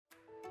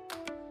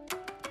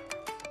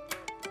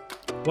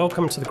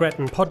Welcome to the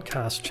Grattan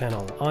podcast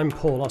channel. I'm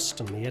Paul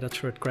Austin, the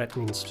editor at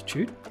Grattan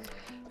Institute,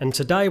 and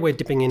today we're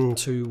dipping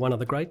into one of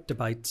the great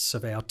debates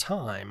of our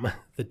time,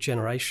 the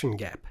generation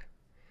gap.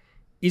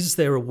 Is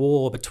there a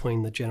war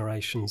between the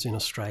generations in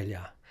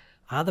Australia?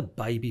 Are the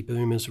baby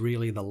boomers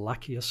really the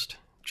luckiest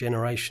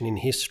generation in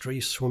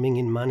history, swimming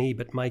in money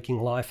but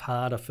making life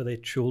harder for their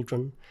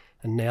children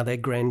and now their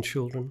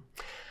grandchildren?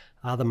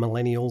 Are the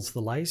millennials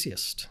the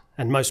laziest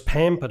and most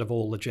pampered of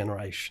all the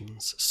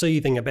generations,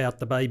 seething about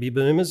the baby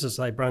boomers as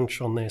they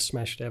brunch on their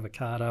smashed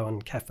avocado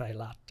and cafe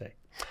latte?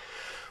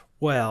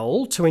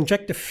 Well, to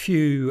inject a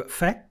few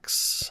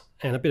facts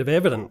and a bit of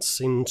evidence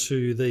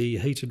into the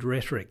heated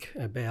rhetoric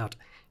about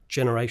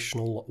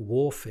generational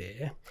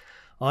warfare,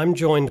 I'm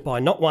joined by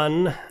not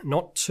one,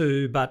 not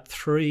two, but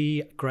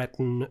three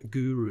Grattan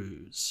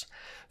gurus.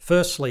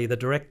 Firstly, the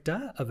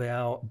director of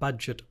our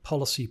budget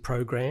policy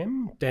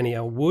program,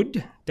 Danielle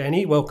Wood.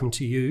 Danny, welcome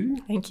to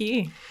you. Thank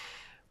you.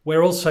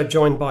 We're also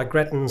joined by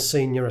Grattan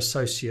Senior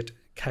Associate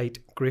Kate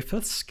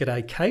Griffiths.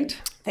 G'day, Kate.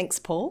 Thanks,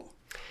 Paul.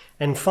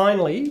 And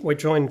finally, we're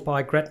joined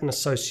by Grattan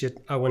Associate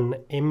Owain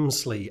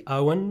Emslie.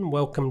 Owain,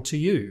 welcome to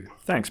you.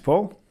 Thanks,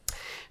 Paul.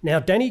 Now,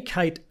 Danny,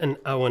 Kate and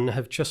Owain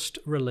have just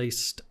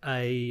released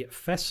a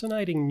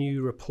fascinating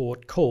new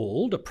report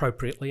called,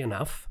 appropriately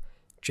enough,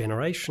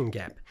 Generation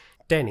Gap.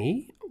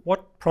 Danny,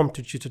 what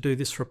prompted you to do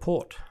this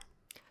report?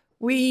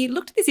 We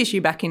looked at this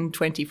issue back in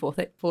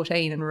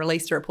 2014 and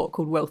released a report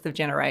called Wealth of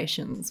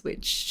Generations,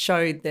 which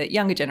showed that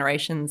younger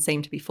generations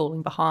seem to be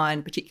falling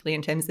behind, particularly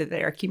in terms of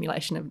their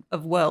accumulation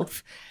of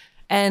wealth.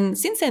 And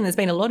since then, there's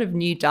been a lot of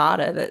new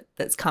data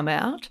that's come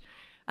out.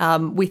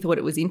 We thought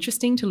it was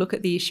interesting to look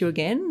at the issue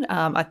again.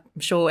 I'm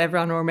sure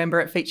everyone will remember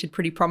it featured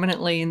pretty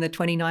prominently in the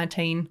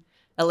 2019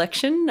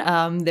 election.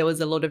 There was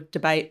a lot of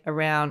debate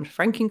around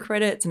franking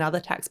credits and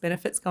other tax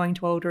benefits going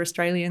to older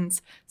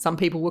Australians. Some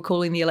people were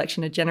calling the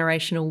election a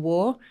generational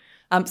war.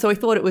 So we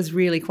thought it was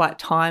really quite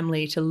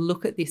timely to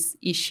look at this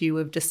issue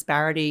of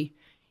disparity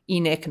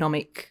in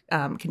economic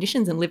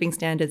conditions and living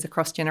standards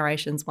across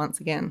generations once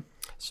again.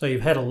 So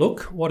you've had a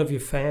look. What have you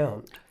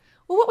found?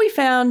 Well, what we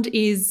found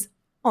is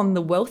on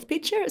the wealth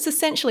picture, it's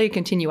essentially a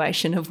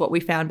continuation of what we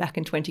found back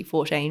in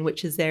 2014,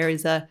 which is there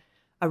is a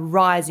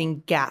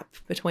rising gap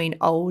between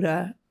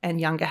older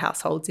and younger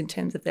households in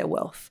terms of their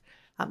wealth.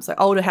 So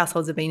older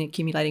households have been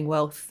accumulating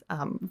wealth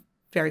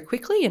very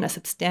quickly and are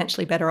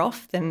substantially better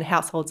off than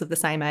households of the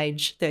same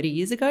age 30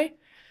 years ago.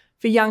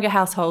 For younger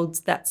households,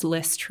 that's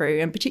less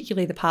true, and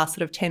particularly the past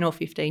sort of 10 or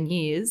 15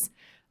 years,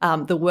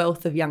 the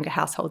wealth of younger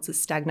households has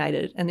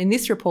stagnated. And in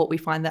this report, we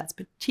find that's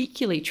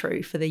particularly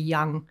true for the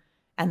young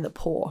and the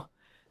poor.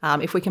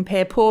 If we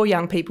compare poor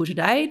young people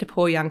today to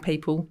poor young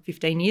people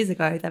 15 years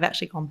ago, they've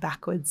actually gone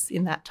backwards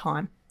in that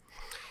time.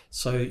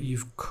 So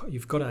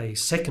you've got a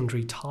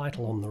secondary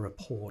title on the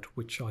report,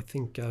 which I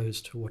think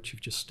goes to what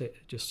you've just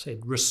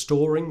said,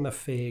 restoring the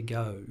fair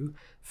go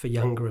for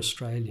younger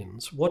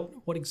Australians. What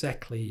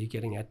exactly are you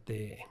getting at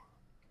there?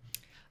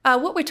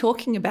 What we're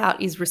talking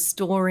about is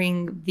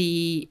restoring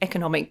the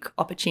economic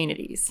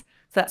opportunities.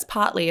 So that's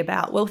partly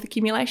about wealth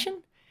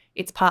accumulation.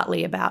 It's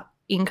partly about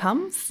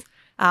incomes.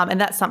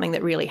 And that's something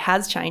that really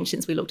has changed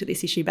since we looked at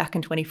this issue back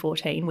in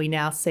 2014. We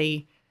now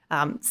see,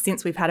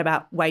 since we've had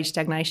about wage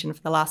stagnation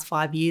for the last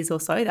 5 years or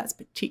so, that's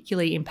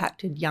particularly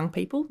impacted young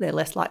people. They're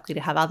less likely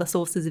to have other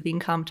sources of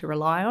income to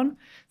rely on.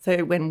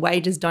 So when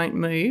wages don't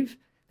move,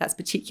 that's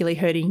particularly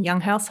hurting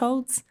young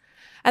households.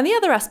 And the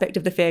other aspect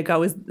of the fair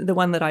go is the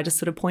one that I just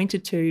sort of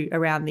pointed to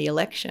around the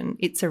election.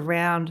 It's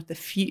around the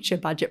future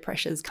budget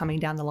pressures coming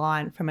down the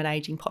line from an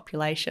ageing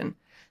population.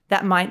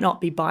 That might not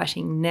be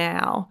biting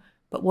now,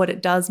 but what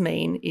it does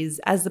mean is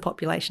as the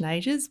population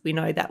ages, we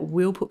know that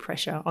will put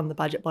pressure on the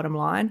budget bottom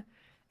line,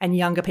 and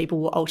younger people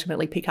will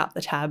ultimately pick up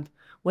the tab,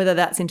 whether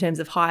that's in terms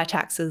of higher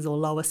taxes or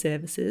lower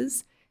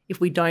services. If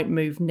we don't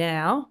move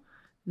now,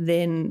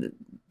 then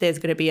there's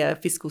going to be a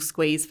fiscal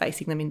squeeze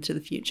facing them into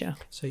the future.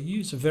 So you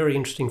use a very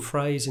interesting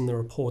phrase in the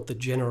report, the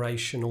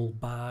generational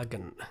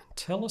bargain.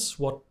 Tell us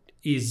what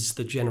is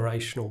the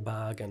generational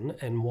bargain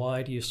and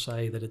why do you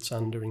say that it's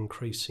under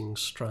increasing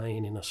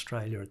strain in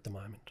Australia at the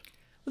moment?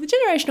 Well, the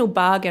generational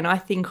bargain I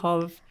think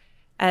of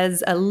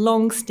as a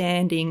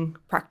long-standing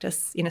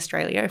practice in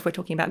Australia if we're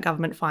talking about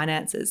government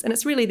finances. And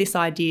it's really this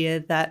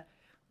idea that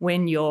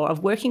when you're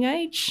of working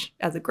age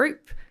as a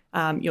group,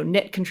 you're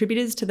net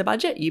contributors to the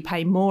budget, you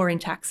pay more in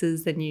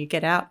taxes than you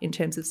get out in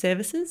terms of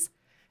services.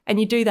 And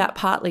you do that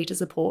partly to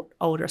support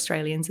older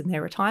Australians in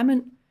their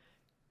retirement,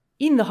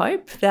 in the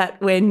hope that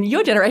when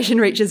your generation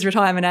reaches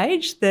retirement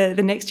age, the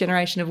next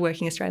generation of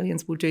working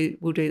Australians will do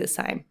the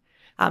same.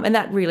 And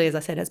that really, as I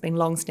said, has been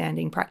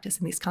long-standing practice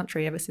in this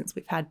country ever since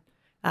we've had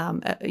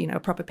a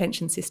proper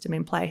pension system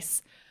in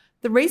place.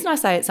 The reason I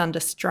say it's under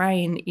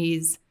strain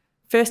is,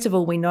 first of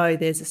all, we know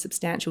there's a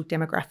substantial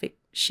demographic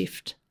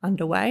shift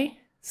underway.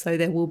 So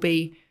there will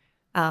be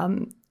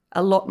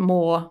a lot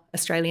more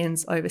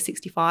Australians over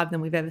 65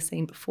 than we've ever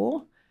seen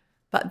before.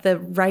 But the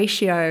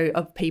ratio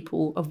of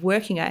people of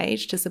working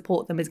age to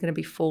support them is going to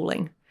be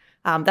falling.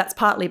 That's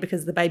partly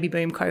because the baby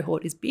boom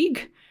cohort is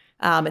big.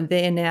 and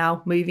they're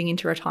now moving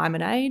into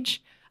retirement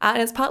age.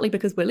 And it's partly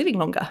because we're living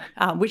longer,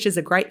 which is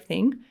a great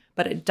thing,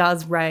 but it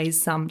does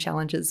raise some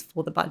challenges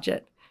for the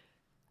budget.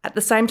 At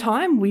the same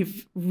time,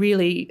 we've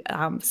really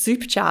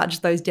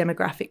supercharged those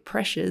demographic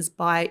pressures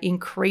by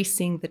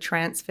increasing the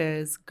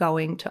transfers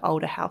going to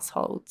older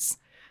households.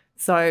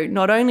 So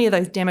not only are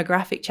those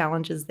demographic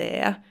challenges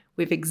there,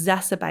 we've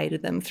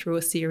exacerbated them through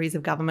a series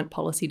of government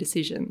policy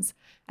decisions,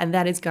 and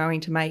that is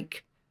going to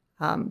make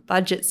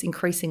budgets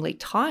increasingly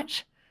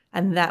tight,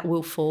 and that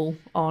will fall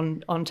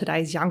on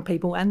today's young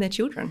people and their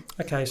children.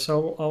 Okay,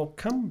 so I'll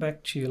come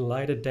back to you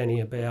later, Danny,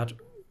 about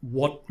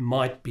what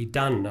might be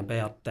done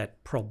about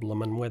that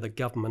problem and whether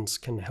governments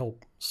can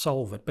help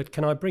solve it. But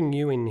can I bring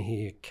you in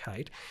here,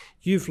 Kate?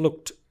 You've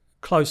looked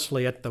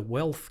closely at the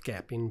wealth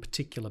gap, in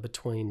particular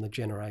between the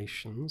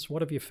generations.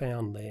 What have you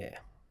found there?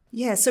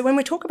 Yeah, so when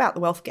we talk about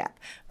the wealth gap,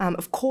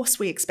 of course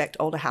we expect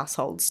older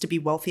households to be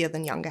wealthier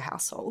than younger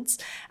households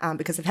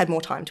because they've had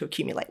more time to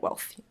accumulate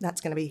wealth. That's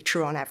going to be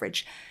true on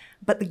average.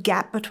 But the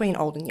gap between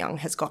old and young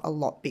has got a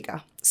lot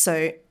bigger.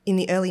 So in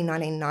the early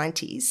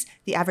 1990s,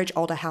 the average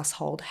older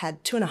household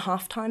had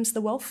 2.5 times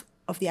the wealth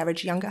of the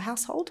average younger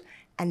household,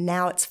 and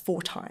now it's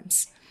 4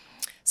 times.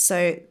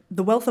 So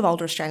the wealth of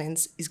older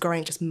Australians is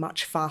growing just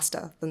much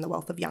faster than the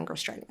wealth of younger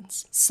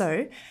Australians.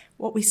 So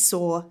what we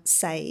saw,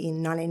 say,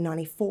 in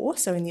 1994,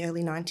 so in the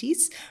early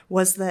 90s,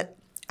 was that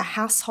a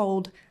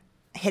household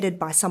headed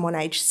by someone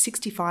aged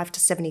 65 to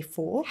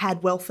 74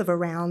 had wealth of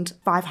around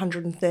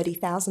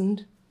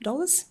 $530,000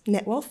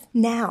 net wealth.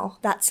 Now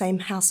that same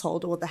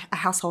household, or a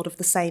household of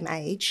the same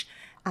age,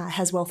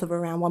 has wealth of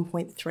around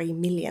 1.3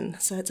 million.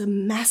 So it's a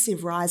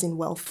massive rise in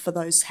wealth for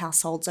those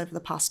households over the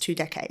past 2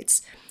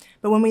 decades.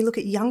 But when we look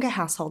at younger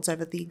households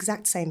over the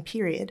exact same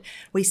period,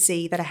 we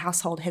see that a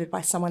household headed by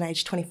someone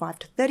aged 25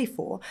 to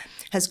 34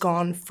 has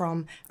gone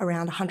from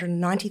around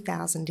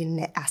 190,000 in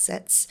net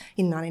assets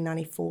in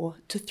 1994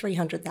 to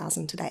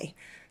 300,000 today.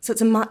 So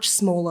it's a much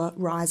smaller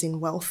rise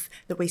in wealth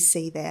that we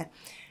see there.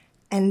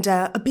 And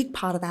a big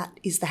part of that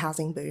is the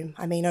housing boom.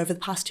 I mean, over the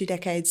past 2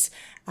 decades,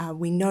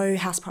 we know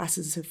house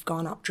prices have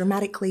gone up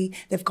dramatically.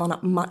 They've gone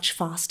up much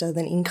faster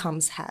than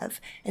incomes have.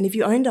 And if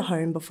you owned a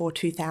home before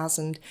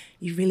 2000,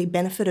 you really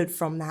benefited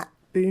from that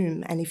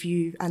boom. And if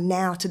you are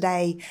now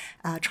today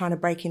trying to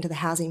break into the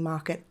housing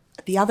market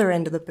at the other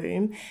end of the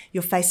boom,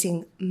 you're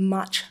facing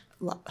much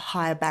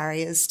higher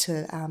barriers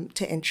to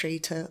entry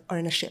to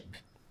ownership,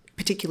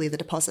 particularly the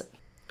deposit.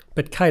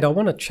 But Kate, I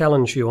want to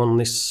challenge you on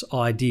this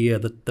idea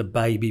that the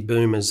baby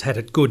boomers had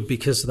it good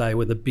because they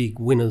were the big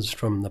winners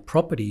from the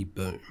property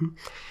boom.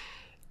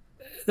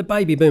 The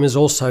baby boomers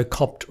also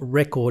copped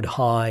record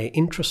high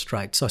interest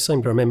rates. I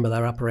seem to remember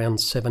they're up around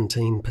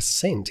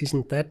 17%.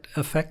 Isn't that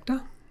a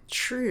factor?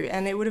 True,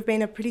 and it would have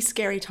been a pretty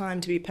scary time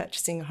to be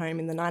purchasing a home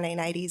in the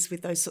 1980s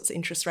with those sorts of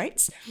interest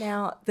rates.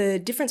 Now, the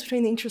difference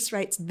between the interest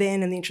rates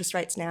then and the interest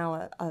rates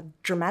now are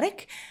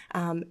dramatic,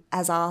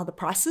 as are the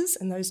prices,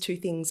 and those two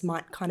things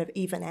might kind of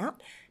even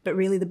out. But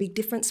really the big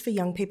difference for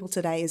young people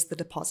today is the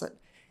deposit.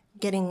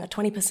 Getting a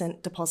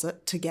 20%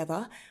 deposit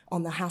together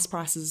on the house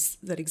prices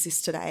that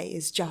exist today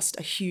is just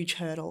a huge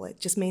hurdle.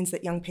 It just means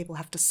that young people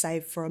have to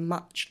save for a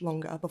much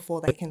longer before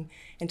they can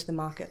enter the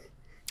market.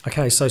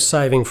 Okay, so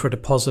saving for a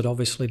deposit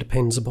obviously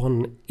depends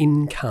upon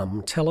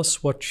income. Tell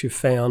us what you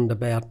found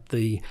about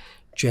the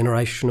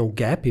generational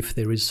gap, if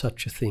there is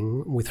such a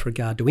thing, with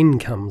regard to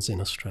incomes in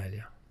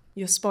Australia.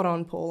 You're spot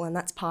on, Paul, and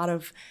that's part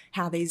of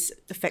how these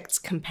effects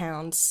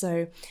compound.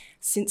 So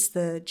since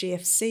the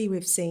GFC,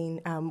 we've seen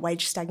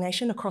wage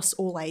stagnation across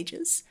all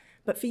ages.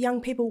 But for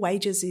young people,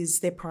 wages is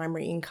their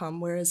primary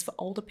income, whereas for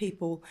older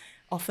people,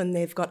 often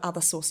they've got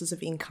other sources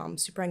of income,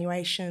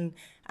 superannuation,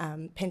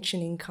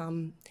 pension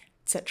income,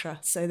 etc.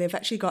 So they've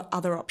actually got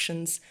other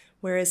options,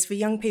 whereas for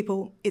young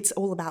people, it's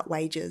all about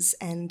wages.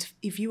 And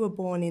if you were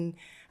born in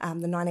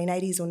the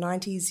 1980s or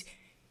 90s,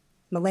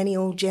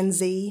 millennial, Gen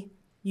Z,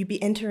 you'd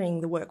be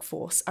entering the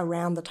workforce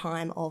around the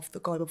time of the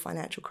global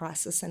financial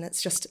crisis. And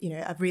it's just,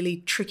 a really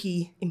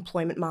tricky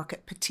employment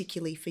market,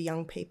 particularly for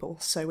young people.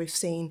 So we've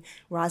seen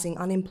rising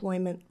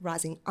unemployment,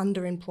 rising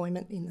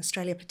underemployment. In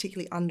Australia,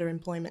 particularly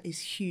underemployment is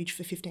huge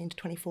for 15 to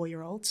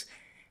 24-year-olds.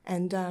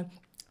 And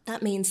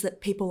that means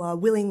that people are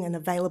willing and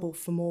available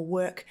for more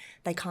work.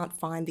 They can't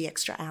find the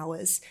extra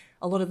hours.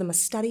 A lot of them are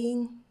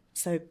studying,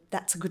 so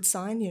that's a good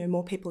sign.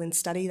 More people in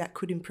study, that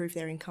could improve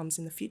their incomes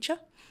in the future.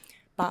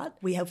 But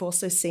we have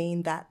also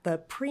seen that the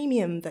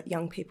premium that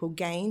young people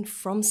gain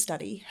from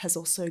study has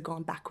also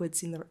gone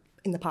backwards in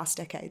the past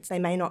decades. They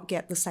may not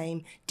get the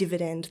same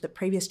dividend that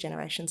previous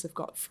generations have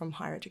got from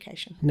higher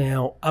education.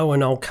 Now,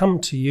 Owen, I'll come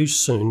to you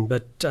soon,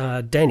 but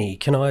Danny,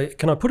 can I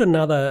put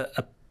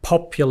a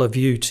popular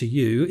view to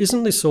you?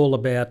 Isn't this all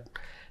about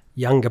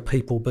younger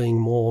people being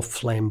more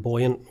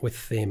flamboyant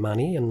with their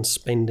money and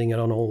spending it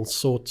on all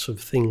sorts of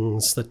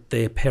things that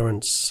their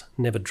parents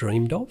never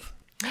dreamed of?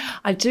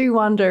 I do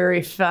wonder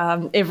if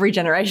every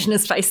generation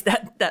has faced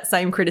that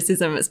same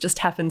criticism. It just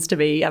happens to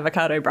be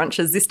avocado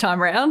brunches this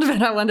time around,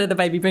 but I wonder the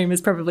baby boomers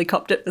probably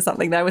copped it for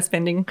something they were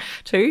spending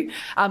too.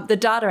 The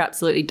data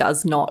absolutely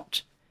does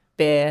not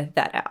bear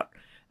that out.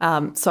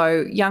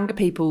 So younger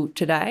people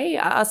today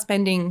are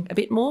spending a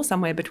bit more,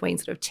 somewhere between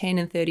sort of 10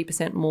 and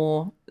 30%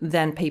 more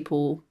than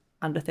people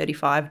under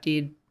 35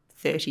 did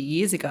 30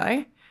 years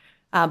ago.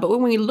 But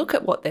when we look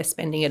at what they're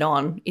spending it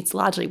on, it's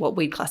largely what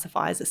we'd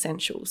classify as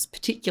essentials,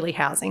 particularly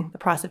housing. The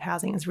price of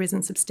housing has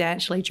risen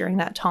substantially during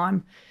that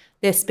time.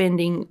 They're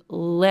spending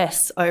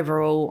less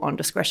overall on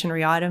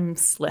discretionary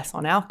items, less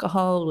on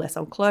alcohol, less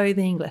on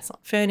clothing, less on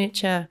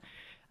furniture.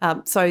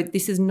 So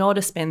this is not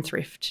a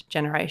spendthrift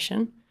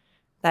generation.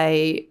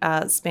 They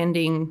are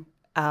spending,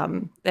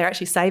 they're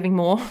actually saving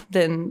more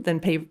than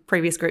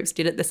previous groups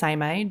did at the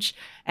same age.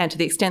 And to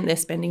the extent they're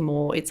spending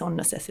more, it's on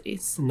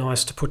necessities.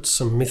 Nice to put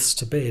some myths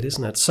to bed,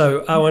 isn't it?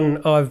 So,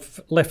 Owen,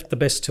 I've left the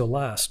best till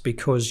last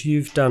because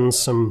you've done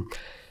some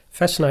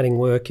fascinating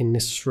work in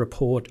this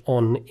report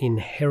on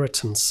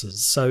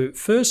inheritances. So,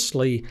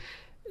 firstly,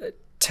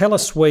 tell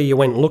us where you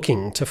went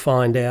looking to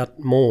find out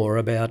more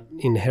about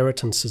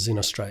inheritances in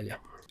Australia.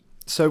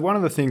 So one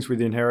of the things with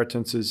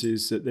inheritances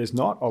is that there's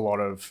not a lot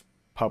of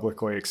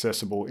publicly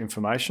accessible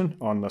information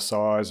on the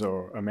size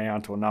or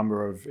amount or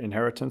number of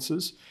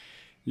inheritances.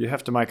 You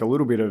have to make a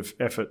little bit of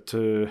effort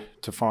to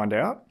find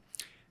out.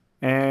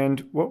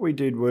 And what we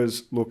did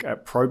was look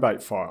at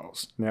probate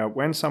files. Now,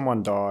 when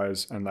someone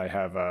dies and they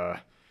have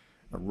a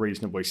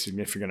reasonably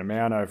significant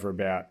amount, over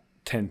about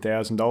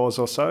 $10,000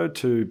 or so,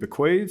 to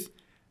bequeath,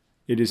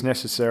 it is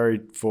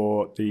necessary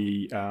for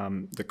the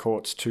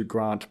courts to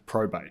grant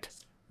probate,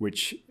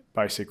 which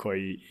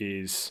basically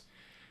is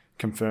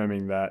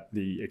confirming that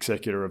the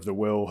executor of the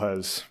will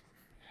has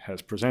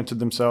presented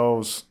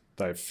themselves,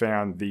 they've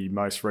found the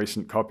most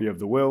recent copy of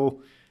the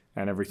will,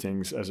 and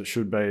everything's as it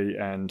should be,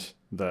 and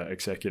the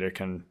executor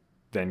can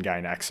then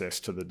gain access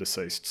to the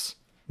deceased's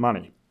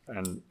money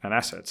and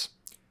assets.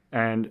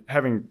 And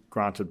having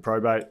granted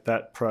probate,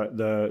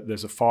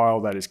 there's a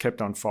file that is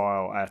kept on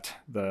file at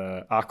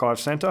the Archive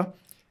Centre.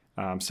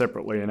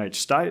 Separately in each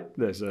state,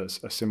 there's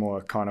a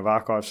similar kind of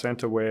archive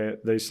centre where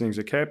these things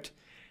are kept,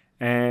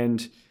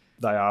 and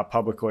they are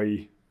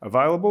publicly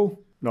available,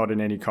 not in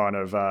any kind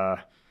of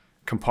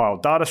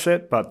compiled data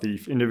set, but the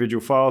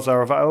individual files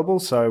are available.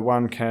 So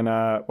one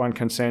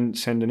can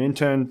send an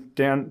intern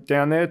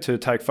down there to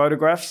take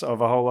photographs of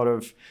a whole lot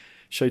of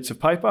sheets of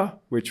paper,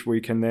 which we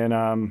can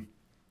then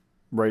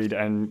read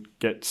and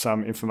get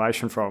some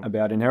information from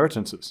about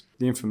inheritances.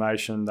 The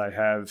information they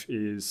have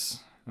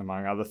is,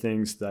 among other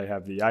things, they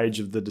have the age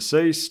of the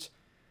deceased,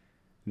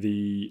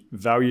 the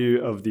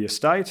value of the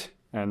estate,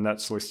 and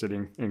that's listed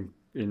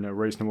in a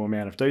reasonable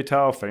amount of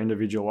detail. For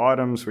individual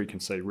items, we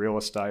can see real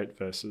estate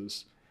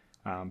versus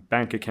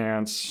bank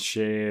accounts,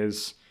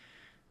 shares,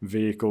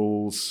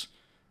 vehicles.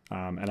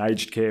 An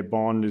aged care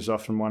bond is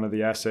often one of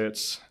the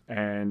assets,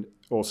 and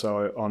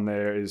also on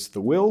there is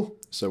the will.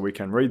 So we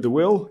can read the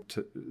will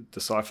to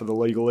decipher the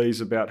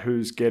legalese about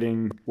who's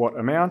getting what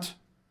amount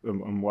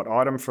and what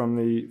item from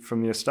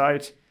the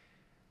estate.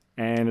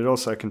 And it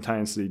also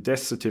contains the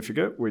death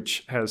certificate,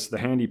 which has the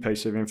handy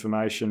piece of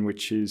information,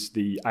 which is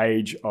the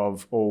age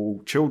of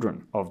all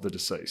children of the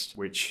deceased,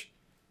 which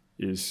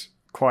is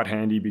quite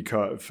handy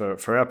because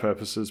for our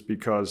purposes,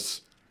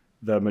 because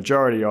the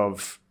majority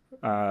of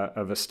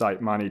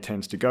estate money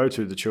tends to go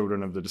to the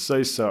children of the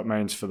deceased. So it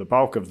means for the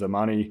bulk of the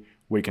money,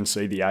 we can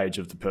see the age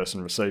of the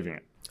person receiving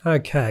it.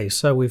 Okay,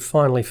 so we've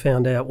finally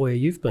found out where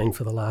you've been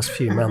for the last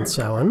few months,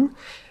 Owen.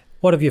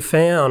 What have you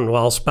found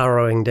whilst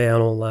burrowing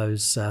down all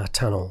those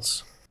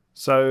tunnels?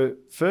 So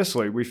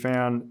firstly, we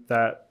found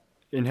that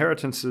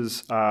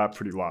inheritances are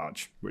pretty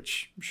large,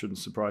 which shouldn't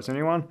surprise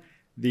anyone.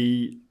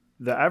 The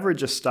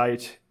average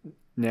estate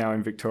now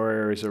in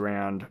Victoria is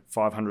around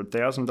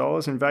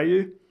 $500,000 in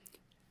value,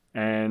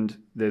 and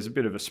there's a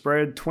bit of a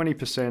spread.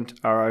 20%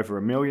 are over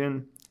 $1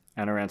 million,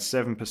 and around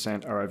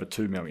 7% are over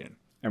 $2 million.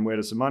 And where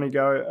does the money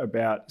go?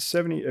 About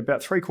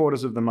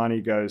 3/4 of the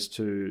money goes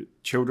to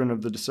children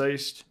of the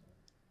deceased,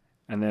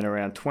 and then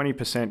around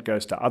 20%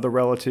 goes to other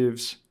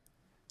relatives,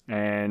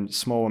 and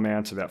small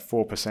amounts, about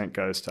 4%,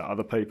 goes to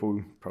other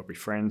people, probably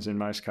friends in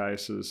most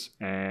cases,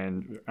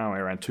 and only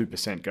around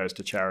 2% goes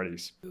to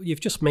charities. You've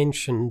just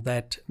mentioned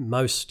that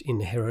most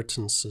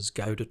inheritances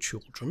go to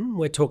children.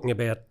 We're talking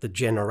about the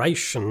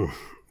generation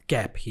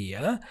gap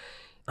here.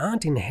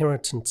 Aren't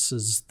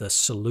inheritances the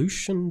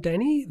solution,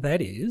 Danny?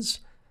 That is,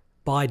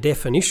 by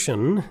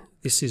definition,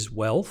 this is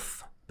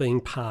wealth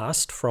being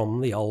passed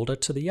from the older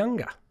to the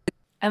younger.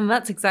 And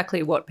that's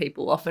exactly what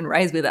people often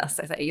raise with us.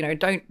 They say,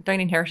 don't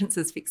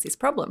inheritances fix this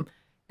problem?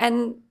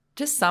 And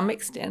to some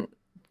extent,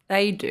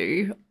 they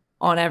do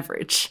on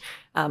average.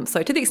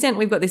 So to the extent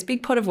we've got this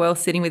big pot of wealth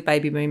sitting with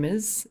baby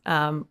boomers,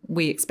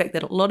 we expect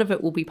that a lot of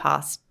it will be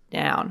passed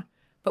down.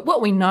 But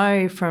what we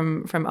know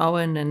from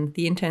Owen and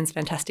the intern's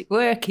fantastic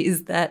work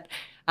is that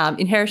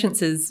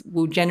inheritances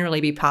will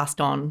generally be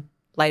passed on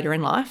later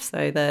in life.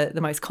 So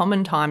the most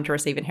common time to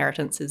receive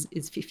inheritance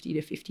is 50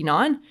 to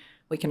 59.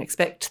 We can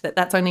expect that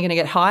that's only going to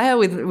get higher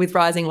with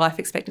rising life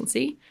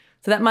expectancy.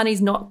 So that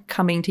money's not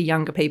coming to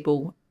younger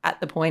people at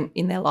the point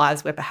in their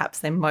lives where perhaps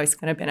they're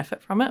most going to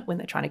benefit from it, when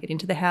they're trying to get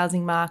into the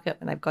housing market,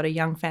 when they've got a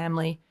young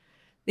family.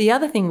 The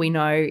other thing we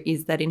know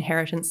is that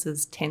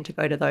inheritances tend to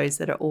go to those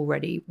that are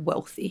already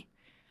wealthy.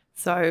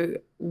 So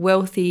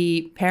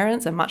wealthy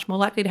parents are much more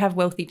likely to have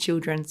wealthy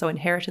children, so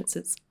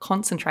inheritances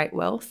concentrate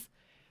wealth.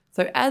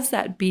 So as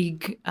that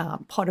big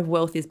pot of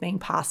wealth is being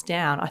passed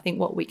down, I think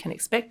what we can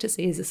expect to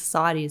see as a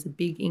society is a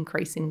big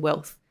increase in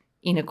wealth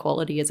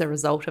inequality as a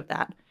result of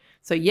that.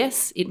 So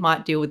yes, it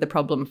might deal with the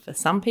problem for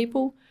some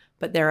people,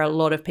 but there are a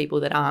lot of people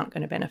that aren't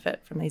going to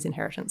benefit from these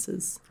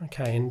inheritances.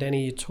 Okay, and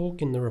Danny, you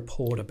talk in the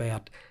report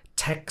about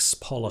tax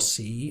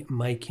policy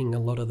making a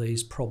lot of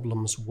these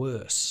problems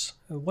worse.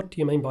 What do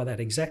you mean by that?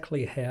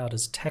 Exactly how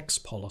does tax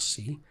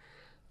policy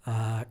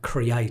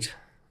create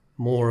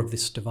more of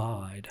this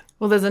divide?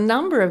 Well, there's a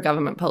number of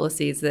government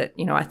policies that,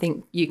 I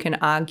think you can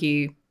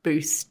argue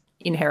boost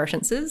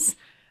inheritances.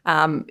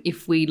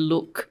 If we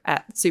look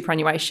at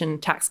superannuation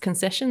tax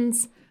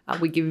concessions,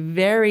 we give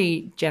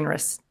very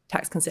generous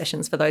tax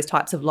concessions for those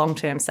types of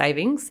long-term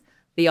savings.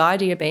 The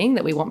idea being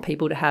that we want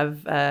people to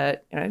have a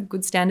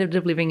good standard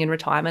of living in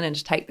retirement and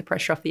to take the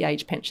pressure off the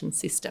age pension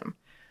system.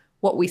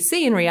 What we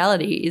see in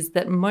reality is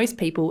that most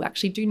people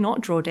actually do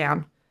not draw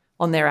down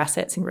on their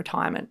assets in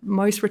retirement.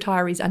 Most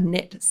retirees are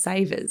net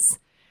savers.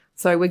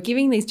 So we're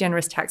giving these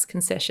generous tax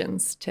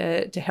concessions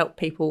to help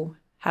people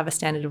have a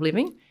standard of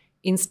living.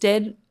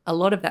 Instead,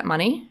 all of that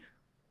money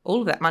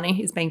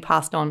is being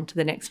passed on to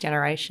the next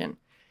generation.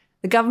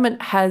 The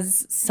government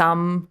has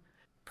some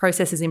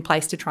processes in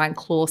place to try and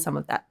claw some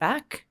of that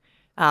back,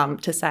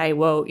 to say,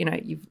 well,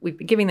 we've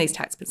been giving these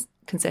tax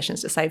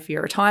concessions to save for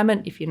your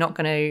retirement. If you're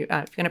going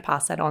to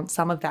pass that on,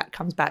 some of that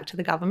comes back to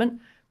the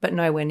government, but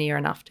nowhere near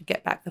enough to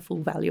get back the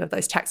full value of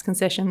those tax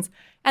concessions.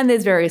 And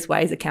there's various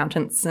ways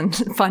accountants and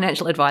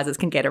financial advisors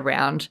can get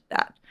around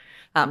that.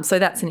 So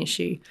that's an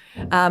issue.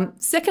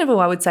 Second of all,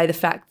 I would say the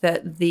fact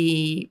that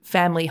the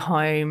family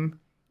home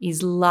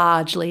is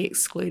largely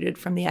excluded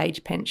from the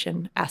age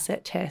pension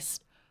asset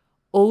test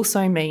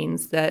also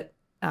means that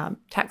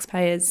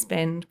taxpayers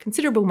spend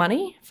considerable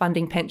money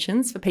funding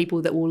pensions for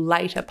people that will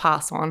later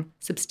pass on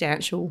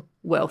substantial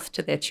wealth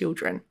to their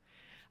children.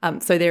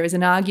 So there is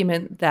an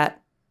argument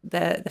that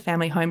the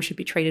family home should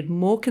be treated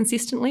more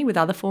consistently with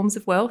other forms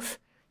of wealth.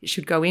 It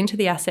should go into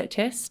the asset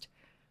test.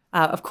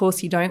 Of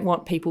course, you don't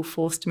want people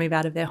forced to move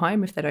out of their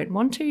home if they don't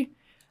want to.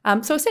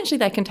 So essentially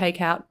they can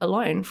take out a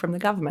loan from the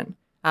government.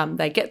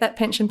 They get that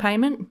pension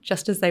payment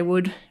just as they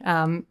would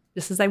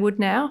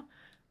now.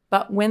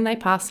 But when they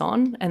pass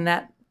on and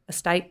that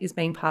estate is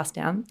being passed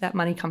down, that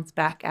money comes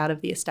back out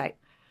of the estate.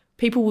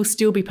 People will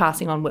still be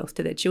passing on wealth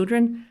to their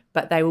children,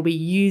 but they will be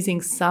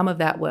using some of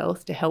that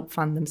wealth to help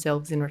fund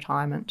themselves in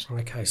retirement.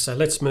 Okay, so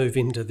let's move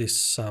into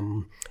this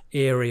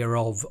area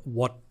of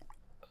what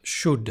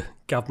should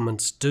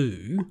governments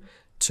do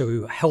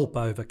to help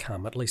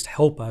overcome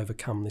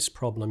this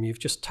problem. You've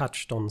just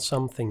touched on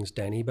some things,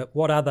 Danny, but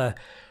what other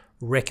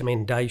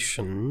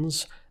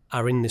recommendations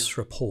are in this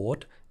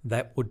report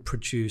that would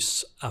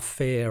produce a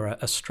fairer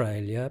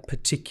Australia,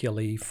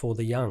 particularly for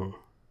the young?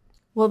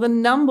 Well, the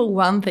number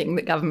one thing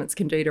that governments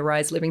can do to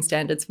raise living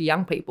standards for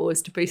young people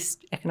is to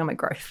boost economic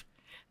growth.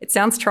 It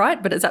sounds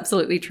trite, but it's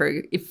absolutely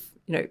true.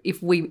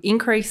 If we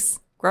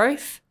increase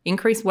growth,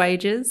 increase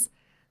wages,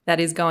 that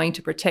is going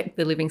to protect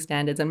the living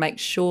standards and make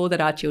sure that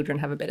our children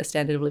have a better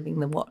standard of living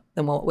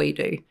than what we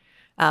do.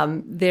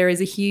 There is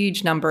a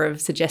huge number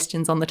of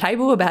suggestions on the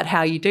table about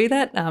how you do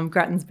that.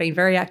 Grattan's been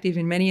very active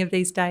in many of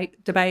these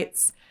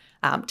debates.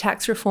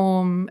 Tax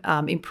reform,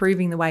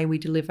 improving the way we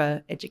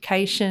deliver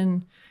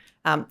education,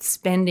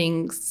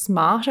 spending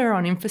smarter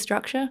on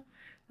infrastructure.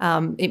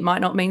 It might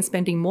not mean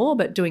spending more,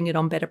 but doing it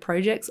on better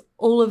projects.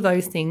 All of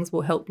those things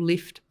will help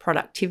lift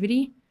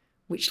productivity,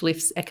 which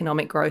lifts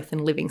economic growth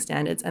and living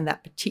standards, and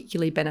that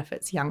particularly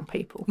benefits young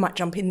people. Might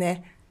jump in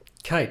there.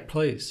 Kate,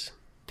 please.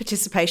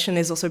 Participation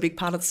is also a big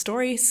part of the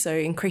story, so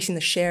increasing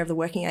the share of the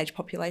working age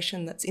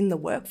population that's in the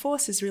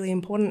workforce is really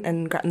important,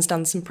 and Grattan's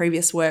done some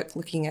previous work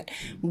looking at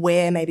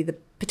where maybe the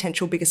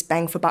potential biggest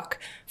bang for buck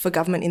for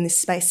government in this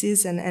space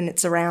is, and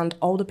it's around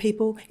older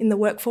people in the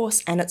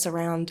workforce and it's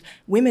around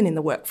women in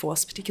the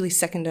workforce, particularly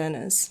second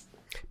earners.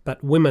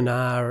 But women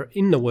are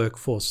in the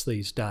workforce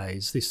these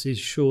days. This is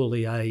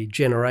surely a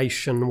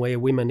generation where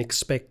women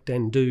expect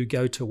and do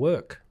go to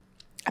work.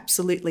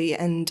 Absolutely,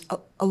 and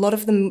a lot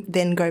of them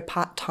then go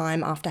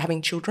part-time after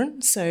having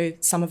children, so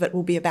some of it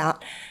will be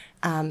about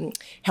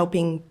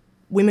helping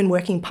women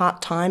working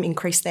part-time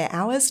increase their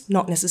hours,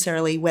 not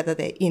necessarily whether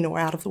they're in or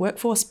out of the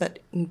workforce, but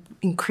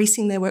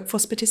increasing their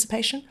workforce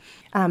participation.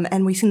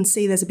 And we can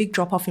see there's a big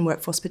drop-off in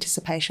workforce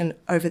participation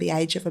over the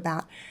age of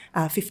about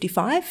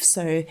 55,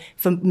 so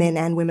for men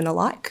and women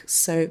alike.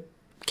 So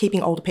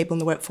keeping older people in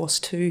the workforce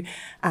too,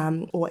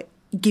 or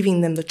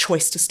giving them the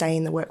choice to stay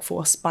in the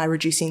workforce by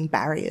reducing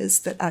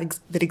barriers that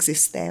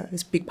exist there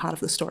is a big part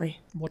of the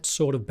story. What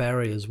sort of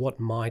barriers, what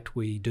might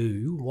we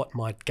do, what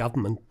might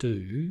government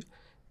do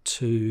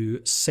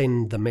to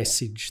send the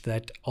message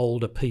that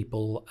older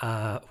people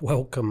are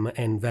welcome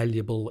and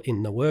valuable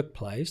in the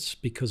workplace?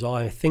 Because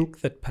I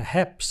think that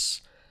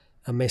perhaps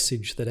a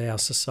message that our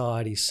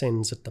society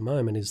sends at the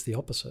moment is the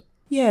opposite.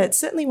 Yeah, it's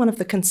certainly one of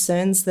the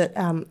concerns that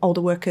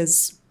older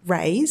workers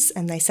raise,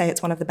 and they say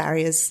it's one of the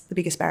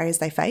biggest barriers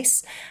they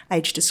face,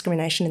 age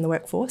discrimination in the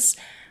workforce.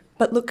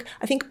 But look,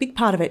 I think a big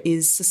part of it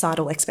is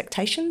societal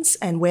expectations,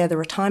 and where the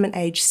retirement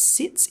age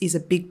sits is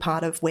a big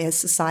part of where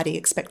society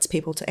expects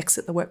people to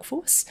exit the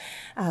workforce.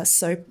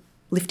 So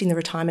lifting the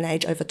retirement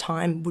age over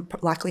time would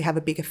likely have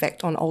a big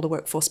effect on older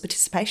workforce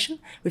participation.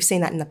 We've seen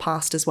that in the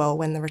past as well,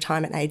 when the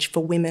retirement age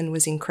for women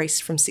was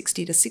increased from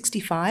 60 to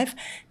 65.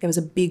 There was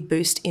a big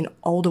boost in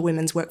older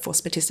women's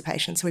workforce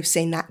participation. So we've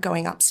seen that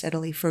going up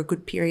steadily for a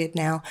good period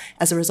now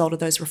as a result of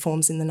those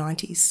reforms in the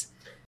 90s.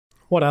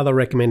 What other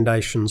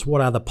recommendations,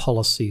 what other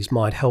policies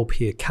might help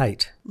here,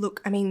 Kate?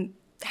 Look, I mean,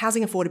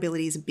 housing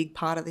affordability is a big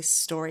part of this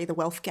story. The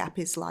wealth gap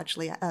is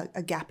largely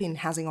a gap in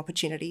housing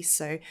opportunities.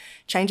 So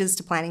changes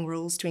to planning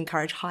rules to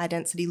encourage higher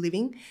density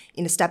living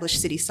in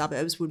established city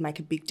suburbs would make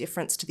a big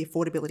difference to the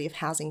affordability of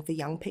housing for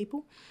young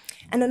people.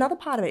 And another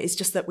part of it is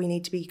just that we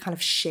need to be kind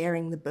of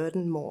sharing the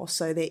burden more,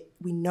 so that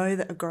we know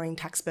that a growing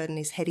tax burden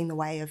is heading the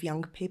way of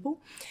younger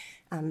people.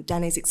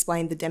 Danny's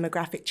explained the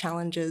demographic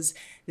challenges,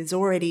 there's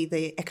already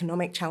the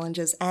economic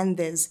challenges, and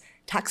there's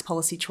tax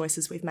policy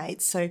choices we've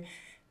made. So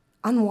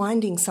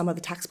unwinding some of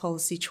the tax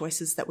policy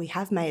choices that we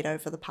have made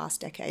over the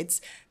past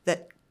decades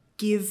that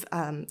give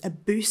a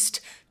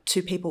boost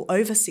to people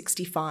over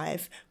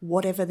 65,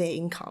 whatever their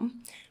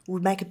income,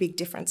 would make a big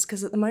difference.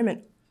 Because at the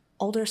moment,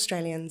 older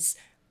Australians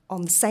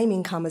on the same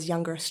income as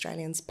younger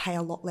Australians pay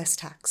a lot less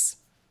tax.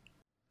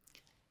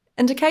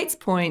 And to Kate's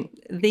point,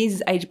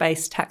 these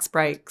age-based tax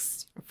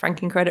breaks,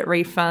 franking credit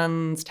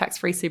refunds,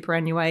 tax-free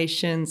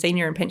superannuation,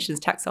 senior and pensions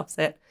tax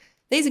offset,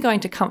 these are going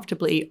to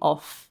comfortably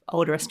off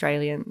older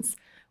Australians.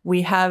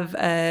 We have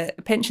a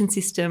pension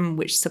system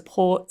which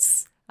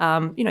supports,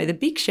 the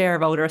big share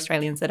of older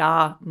Australians that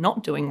are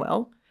not doing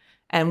well,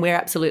 and we're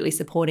absolutely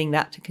supporting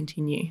that to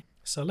continue.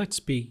 So let's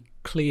be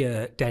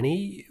clear,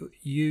 Danny,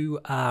 you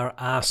are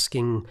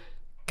asking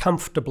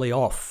comfortably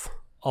off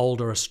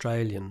older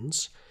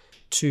Australians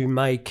to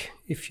make,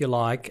 if you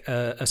like,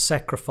 a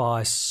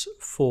sacrifice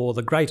for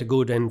the greater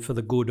good and for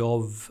the good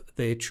of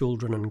their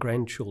children and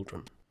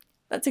grandchildren.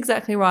 That's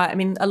exactly right. I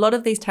mean, a lot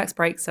of these tax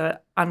breaks are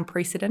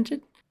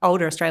unprecedented.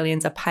 Older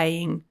Australians are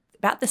paying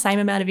about the same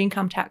amount of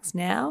income tax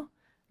now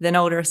than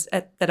older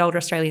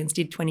Australians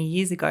did 20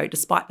 years ago,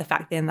 despite the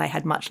fact then they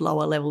had much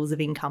lower levels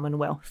of income and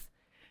wealth.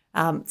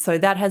 So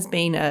that has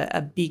been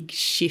a big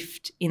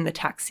shift in the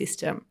tax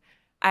system.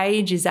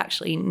 Age is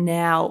actually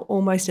now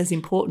almost as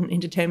important in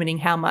determining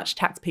how much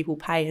tax people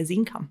pay as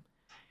income.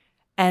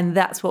 And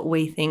that's what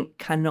we think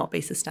cannot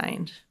be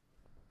sustained.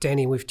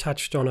 Danny, we've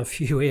touched on a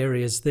few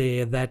areas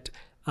there that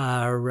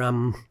are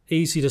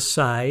easy to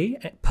say,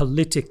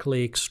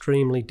 politically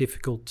extremely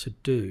difficult to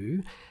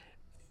do.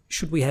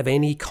 Should we have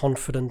any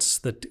confidence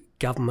that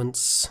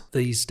governments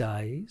these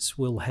days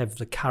will have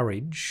the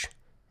courage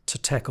to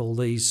tackle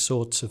these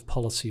sorts of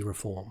policy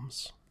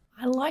reforms?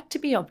 I like to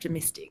be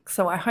optimistic,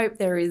 so I hope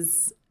there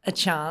is a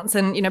chance.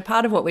 And,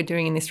 part of what we're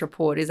doing in this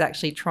report is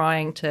actually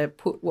trying to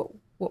put what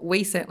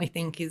we certainly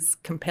think is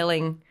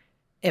compelling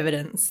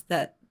evidence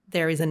that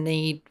there is a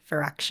need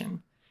for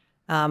action.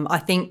 I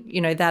think,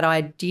 that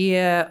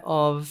idea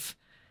of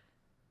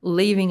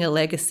leaving a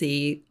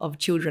legacy of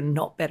children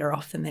not better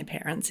off than their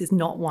parents is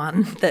not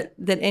one that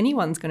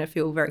anyone's going to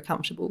feel very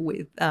comfortable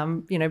with.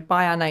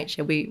 By our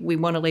nature, we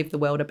want to leave the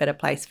world a better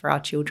place for our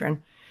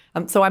children.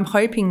 So I'm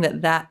hoping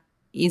that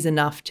is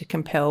enough to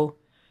compel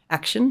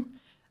action.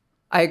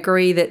 I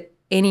agree that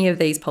any of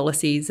these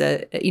policies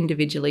are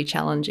individually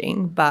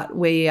challenging, but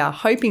we are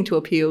hoping to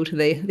appeal to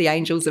the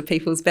angels of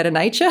people's better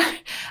nature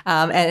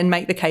and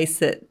make the case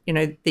that,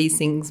 these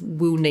things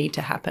will need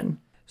to happen.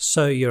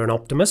 So you're an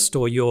optimist,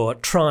 or you're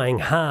trying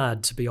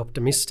hard to be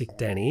optimistic,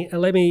 Danny.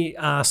 Let me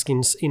ask,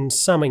 in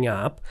summing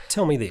up,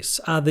 tell me this.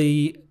 Are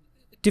the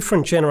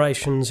different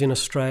generations in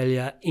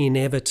Australia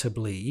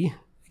inevitably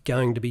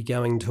going to be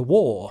going to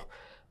war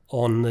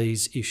on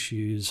these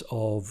issues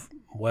of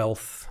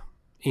wealth,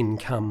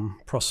 income,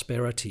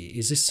 prosperity?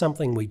 Is this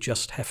something we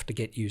just have to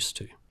get used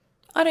to?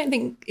 I don't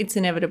think it's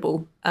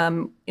inevitable.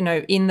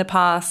 In the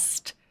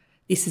past,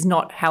 this is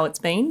not how it's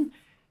been.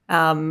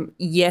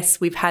 Yes,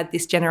 we've had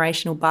this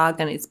generational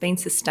bargain. It's been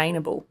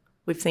sustainable.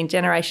 We've seen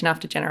generation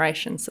after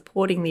generation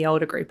supporting the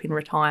older group in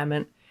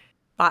retirement,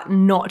 but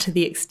not to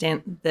the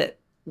extent that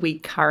we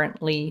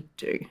currently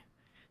do.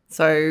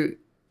 So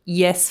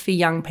yes, for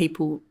young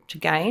people to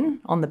gain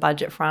on the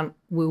budget front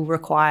will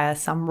require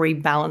some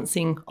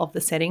rebalancing of the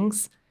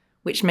settings,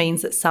 which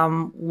means that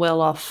some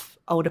well-off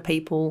older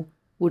people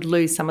would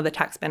lose some of the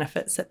tax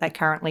benefits that they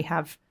currently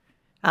have.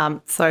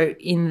 So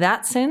in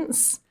that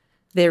sense,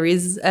 there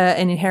is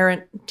an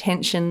inherent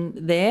tension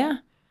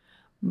there.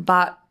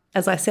 But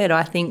as I said,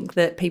 I think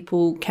that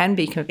people can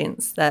be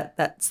convinced that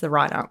that's the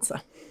right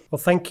answer. Well,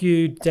 thank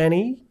you,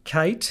 Danny,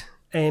 Kate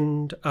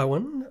and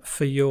Owen,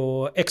 for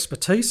your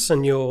expertise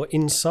and your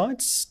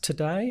insights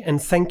today.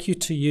 And thank you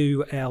to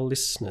you, our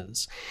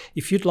listeners.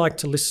 If you'd like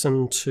to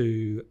listen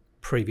to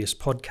previous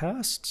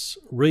podcasts,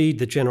 read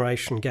the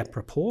Generation Gap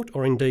report,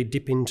 or indeed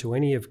dip into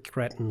any of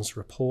Grattan's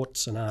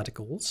reports and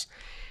articles,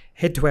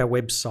 head to our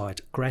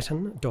website,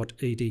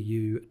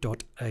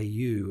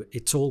 grattan.edu.au.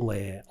 It's all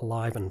there,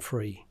 live and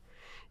free.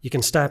 You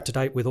can stay up to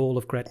date with all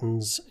of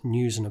Grattan's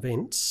news and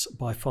events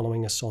by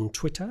following us on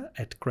Twitter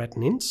at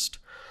GrattanInst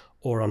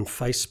or on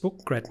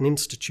Facebook, Grattan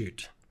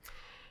Institute.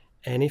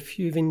 And if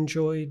you've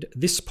enjoyed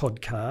this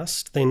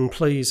podcast, then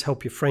please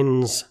help your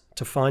friends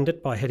to find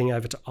it by heading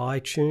over to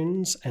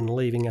iTunes and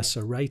leaving us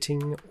a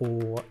rating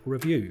or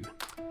review.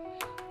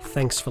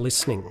 Thanks for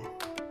listening.